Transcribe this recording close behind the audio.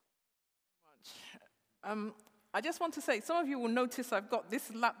I just want to say, some of you will notice I've got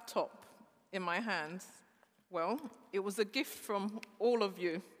this laptop in my hands. Well, it was a gift from all of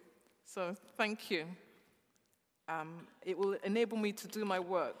you, so thank you. It will enable me to do my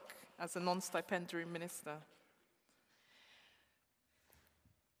work as a non-stipendiary minister.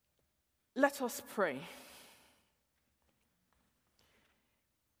 Let us pray.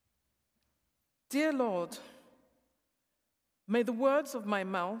 Dear Lord, may the words of my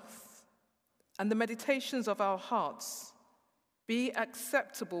mouth and the meditations of our hearts be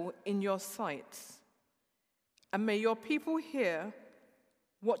acceptable in your sight, and may your people hear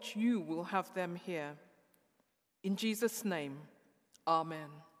what you will have them hear. In Jesus' name, amen.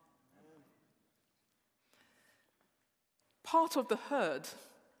 Part of the herd,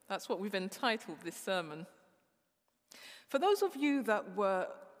 that's what we've entitled this sermon. For those of you that were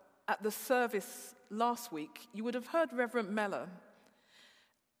at the service last week, you would have heard Revd Meller,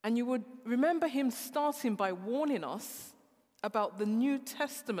 and you would remember him starting by warning us about the New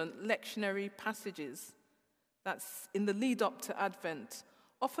Testament lectionary passages that's in the lead up to Advent,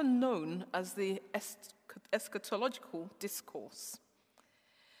 often known as the eschatological discourse.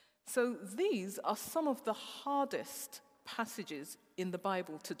 So these are some of the hardest passages in the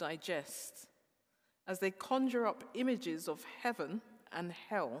Bible to digest, as they conjure up images of heaven and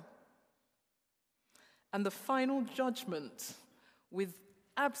hell, and the final judgment with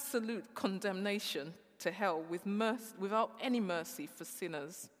absolute condemnation to hell without any mercy for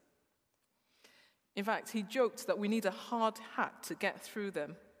sinners. In fact, he joked that we need a hard hat to get through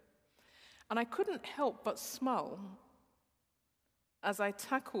them. And I couldn't help but smile as I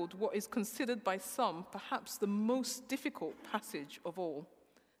tackled what is considered by some perhaps the most difficult passage of all,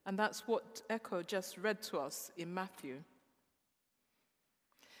 and that's what Echo just read to us in Matthew.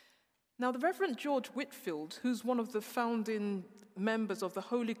 Now, the Reverend George Whitfield, who's one of the founding members of the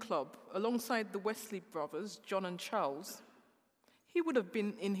Holy Club, alongside the Wesley brothers, John and Charles, he would have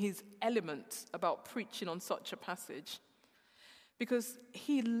been in his element about preaching on such a passage, because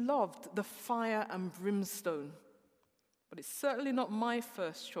he loved the fire and brimstone. But it's certainly not my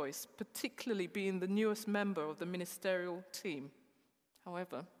first choice, particularly being the newest member of the ministerial team.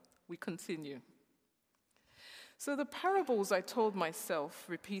 However, we continue. So the parables I told myself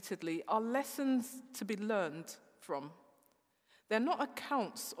repeatedly are lessons to be learned from. They're not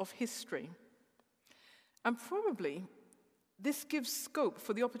accounts of history. And probably this gives scope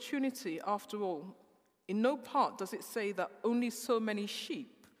for the opportunity, after all. In no part does it say that only so many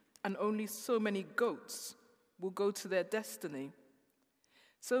sheep and only so many goats will go to their destiny.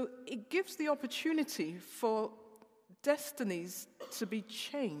 So it gives the opportunity for destinies to be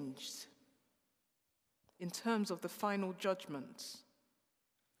changed in terms of the final judgment.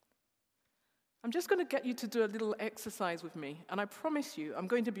 I'm just going to get you to do a little exercise with me, and I promise you I'm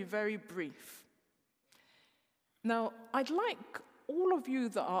going to be very brief. Now, I'd like all of you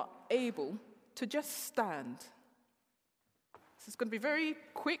that are able to just stand. This is going to be very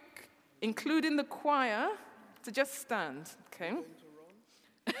quick, including the choir, to just stand, okay?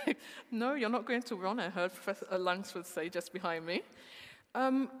 No, you're not going to run, I heard Professor Langsford say just behind me.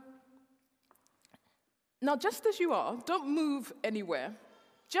 Now, just as you are, don't move anywhere.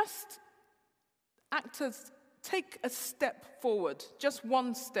 Just take a step forward, just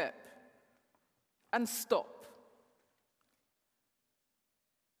one step, and stop.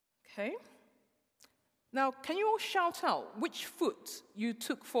 Okay? Now, can you all shout out which foot you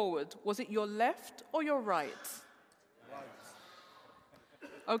took forward? Was it your left or your right?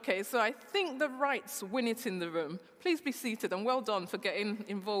 Okay, so I think the rights win it in the room. Please be seated, and well done for getting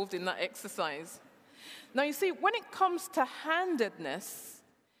involved in that exercise. Now, you see, when it comes to handedness,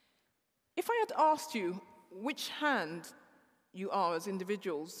 if I had asked you which hand you are as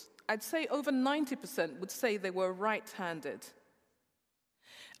individuals, I'd say over 90% would say they were right-handed.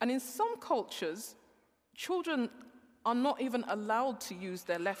 And in some cultures, children are not even allowed to use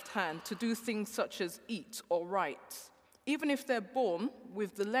their left hand to do things such as eat or write, even if they're born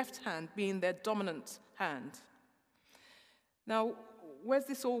with the left hand being their dominant hand. Now, where's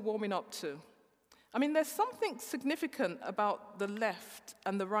this all warming up to? I mean, there's something significant about the left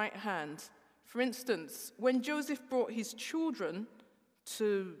and the right hand. For instance, when Joseph brought his children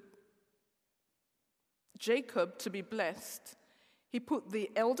to Jacob to be blessed, he put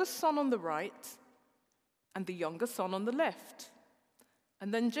the eldest son on the right and the younger son on the left.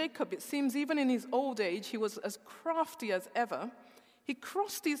 And then Jacob, it seems even in his old age, he was as crafty as ever. He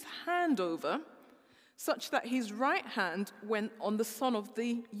crossed his hand over such that his right hand went on the son of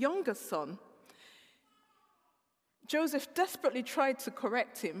the younger son. Joseph desperately tried to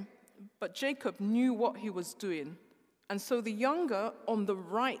correct him, but Jacob knew what he was doing. And so the younger on the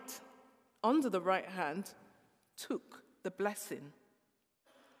right under the right hand, took the blessing.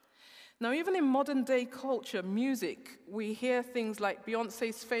 Now, even in modern day culture, music, we hear things like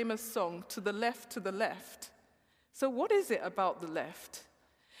Beyoncé's famous song, "To the Left, to the Left." So what is it about the left?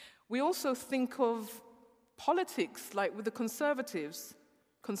 We also think of politics, like with the Conservatives.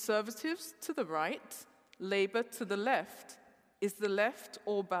 Conservatives to the right, Labour to the left. Is the left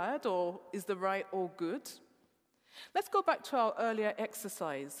all bad, or is the right all good? Let's go back to our earlier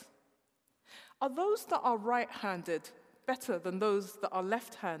exercise. Are those that are right-handed better than those that are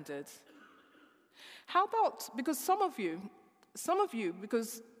left-handed? How about, because some of you,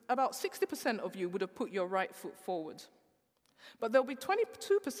 because about 60% of you would have put your right foot forward. But there'll be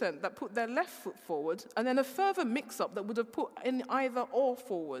 22% that put their left foot forward, and then a further mix-up that would have put in either or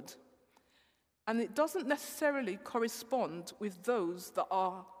forward. And it doesn't necessarily correspond with those that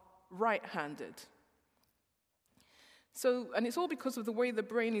are right-handed. So, and it's all because of the way the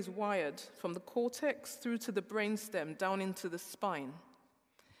brain is wired, from the cortex through to the brainstem, down into the spine.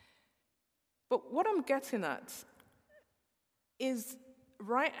 But what I'm getting at is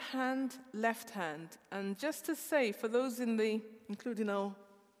right hand, left hand. And just to say, for those including our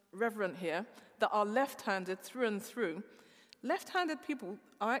reverend here, that are left-handed through and through, left-handed people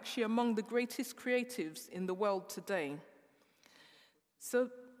are actually among the greatest creatives in the world today. So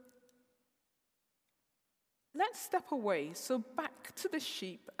let's step away. So back to the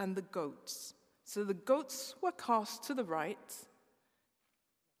sheep and the goats. So the goats were cast to the right.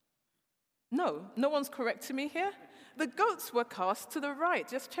 No one's correcting me here. The goats were cast to the right,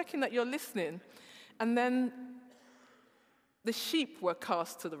 just checking that you're listening. And then the sheep were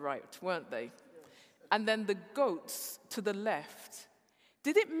cast to the right, weren't they? And then the goats to the left.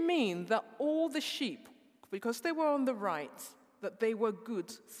 Did it mean that all the sheep, because they were on the right, that they were good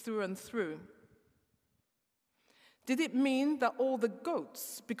through and through? Did it mean that all the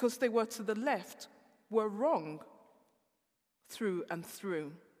goats, because they were to the left, were wrong through and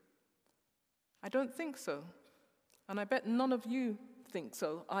through? I don't think so. And I bet none of you think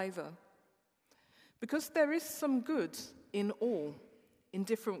so either. Because there is some good in all, in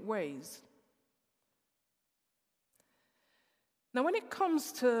different ways. Now, when it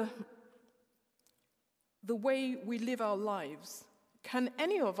comes to the way we live our lives, can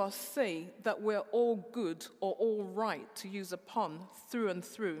any of us say that we're all good or all right, to use a pun, through and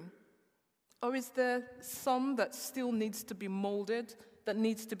through? Or is there some that still needs to be molded, that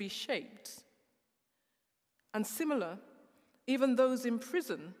needs to be shaped? And similar, even those in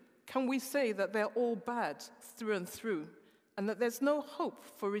prison, can we say that they're all bad through and through, and that there's no hope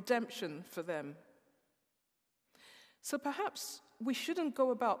for redemption for them? So perhaps we shouldn't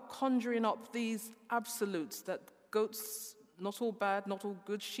go about conjuring up these absolutes, that goats, not all bad, not all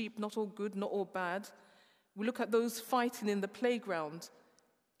good, sheep, not all good, not all bad. We look at those fighting in the playground.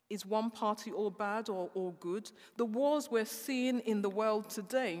 Is one party all bad or all good? The wars we're seeing in the world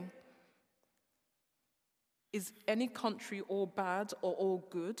today, is any country all bad or all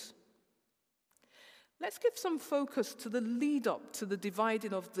good? Let's give some focus to the lead up to the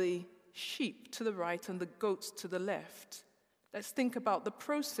dividing of the sheep to the right and the goats to the left. Let's think about the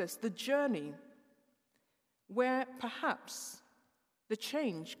process, the journey, where perhaps the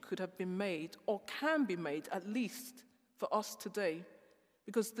change could have been made, or can be made, at least for us today.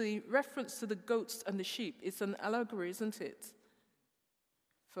 Because the reference to the goats and the sheep is an allegory, isn't it?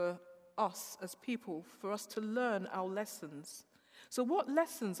 For us as people, for us to learn our lessons. So what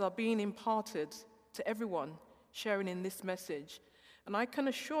lessons are being imparted to everyone sharing in this message? And I can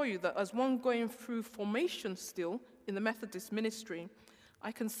assure you that as one going through formation still in the Methodist ministry,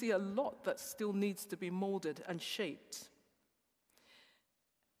 I can see a lot that still needs to be molded and shaped.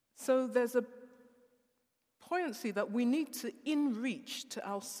 So there's a poignancy that we need to in-reach to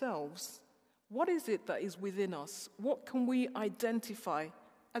ourselves. What is it that is within us? What can we identify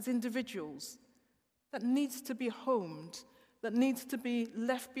as individuals that needs to be homed, that needs to be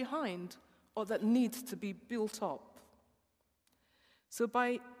left behind, or that needs to be built up? So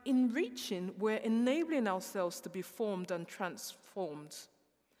by in-reaching, we're enabling ourselves to be formed and transformed.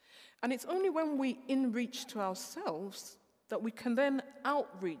 And it's only when we in-reach to ourselves that we can then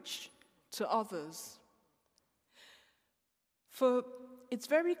outreach to others. For it's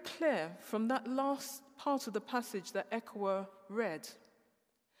very clear from that last part of the passage that Ekowa read,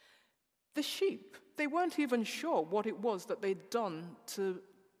 the sheep, they weren't even sure what it was that they'd done to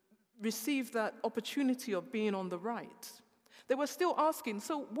receive that opportunity of being on the right. They were still asking,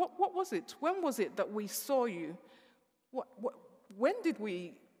 so what was it? When was it that we saw you? When did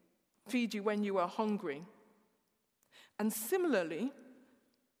we feed you when you were hungry? And similarly,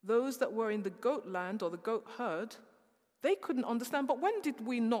 those that were in the goat land or the goat herd, They couldn't understand, but when did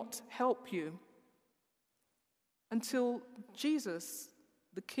we not help you? Until Jesus,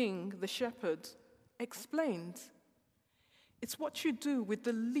 the King, the Shepherd, explained, it's what you do with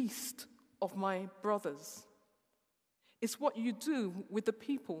the least of my brothers. It's what you do with the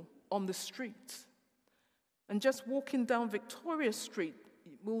people on the street. And just walking down Victoria Street,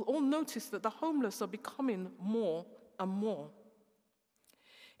 we'll all notice that the homeless are becoming more and more.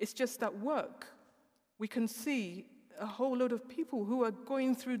 It's just at work, we can see a whole load of people who are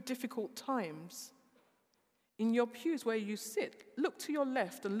going through difficult times. In your pews where you sit, look to your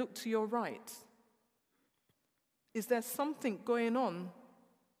left and look to your right. Is there something going on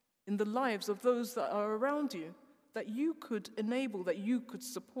in the lives of those that are around you that you could enable, that you could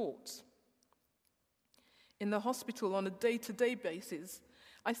support? In the hospital on a day-to-day basis,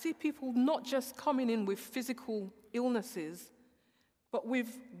 I see people not just coming in with physical illnesses, but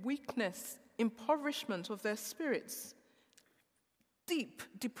with weakness, impoverishment of their spirits, deep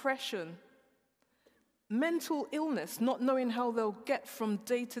depression, mental illness, not knowing how they'll get from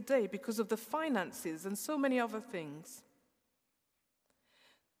day to day because of the finances and so many other things.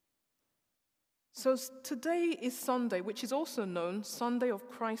 So today is Sunday, which is also known Sunday of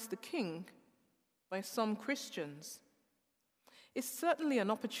Christ the King by some Christians. It's certainly an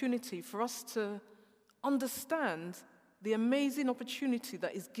opportunity for us to understand the amazing opportunity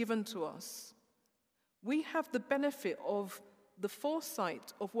that is given to us. We have the benefit of the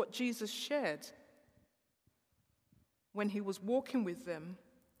foresight of what Jesus shared when he was walking with them.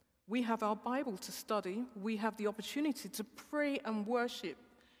 We have our Bible to study. We have the opportunity to pray and worship,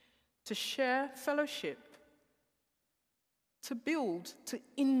 to share fellowship, to build, to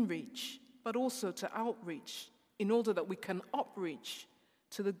inreach, but also to outreach, in order that we can upreach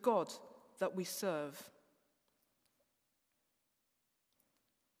to the God that we serve.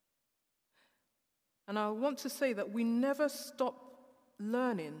 And I want to say that we never stop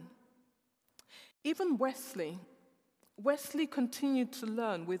learning. Even Wesley continued to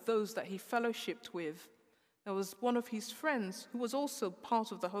learn with those that he fellowshipped with. There was one of his friends who was also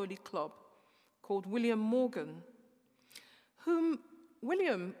part of the Holy Club, called William Morgan, whom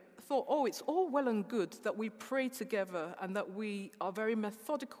William thought, it's all well and good that we pray together and that we are very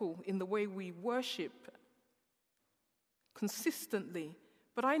methodical in the way we worship consistently,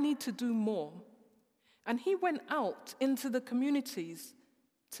 but I need to do more. And he went out into the communities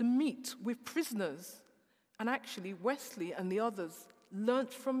to meet with prisoners. And actually, Wesley and the others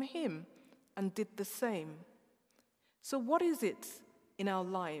learnt from him and did the same. So what is it in our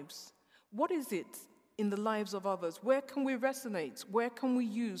lives? What is it in the lives of others? Where can we resonate? Where can we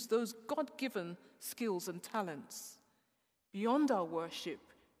use those God-given skills and talents? Beyond our worship,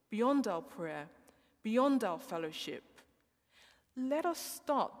 beyond our prayer, beyond our fellowship. Let us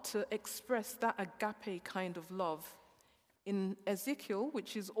start to express that agape kind of love. In Ezekiel,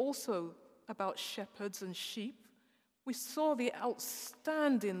 which is also about shepherds and sheep, we saw the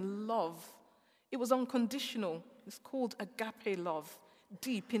outstanding love. It was unconditional. It's called agape love.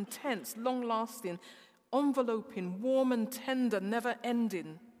 Deep, intense, long-lasting, enveloping, warm and tender,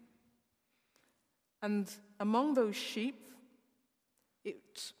 never-ending. And among those sheep,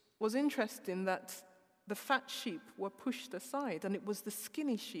 it was interesting that the fat sheep were pushed aside, and it was the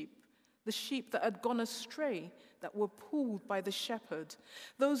skinny sheep, the sheep that had gone astray, that were pulled by the shepherd,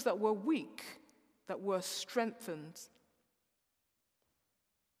 those that were weak, that were strengthened.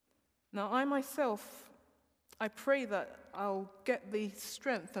 Now, I pray that I'll get the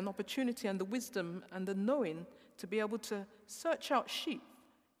strength and opportunity and the wisdom and the knowing to be able to search out sheep,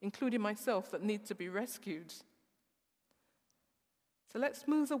 including myself, that need to be rescued. So let's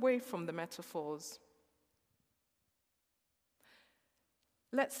move away from the metaphors.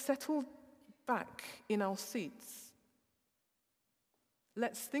 Let's settle back in our seats.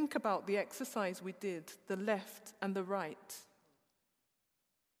 Let's think about the exercise we did, the left and the right.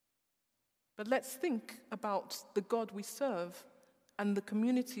 But let's think about the God we serve and the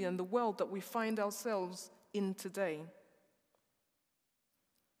community and the world that we find ourselves in today.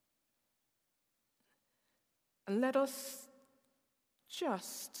 And let us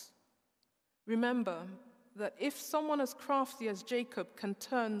just remember that if someone as crafty as Jacob can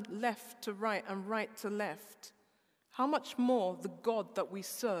turn left to right and right to left, how much more the God that we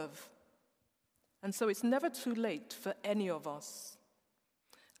serve? And so it's never too late for any of us.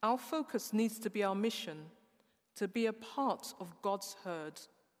 Our focus needs to be our mission, to be a part of God's herd,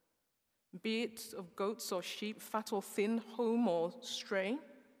 be it of goats or sheep, fat or thin, home or stray.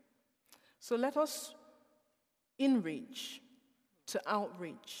 So let us inreach to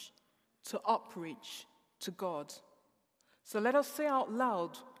outreach, to upreach to God. So let us say out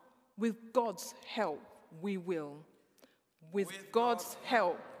loud, with God's help, we will. With God's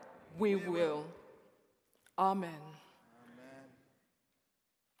help, we will. Amen. Amen.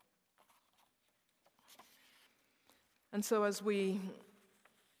 And so as we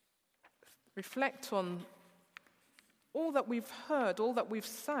reflect on all that we've heard, all that we've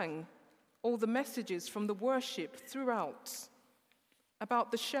sang, all the messages from the worship throughout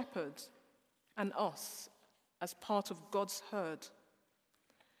about the shepherd and us as part of God's herd,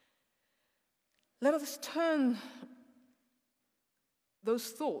 let us turn those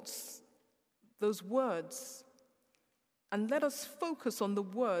thoughts, those words, and let us focus on the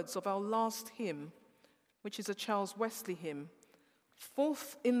words of our last hymn, which is a Charles Wesley hymn.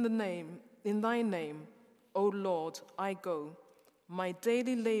 Forth in thy name, O Lord, I go, my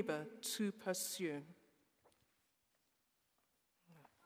daily labor to pursue.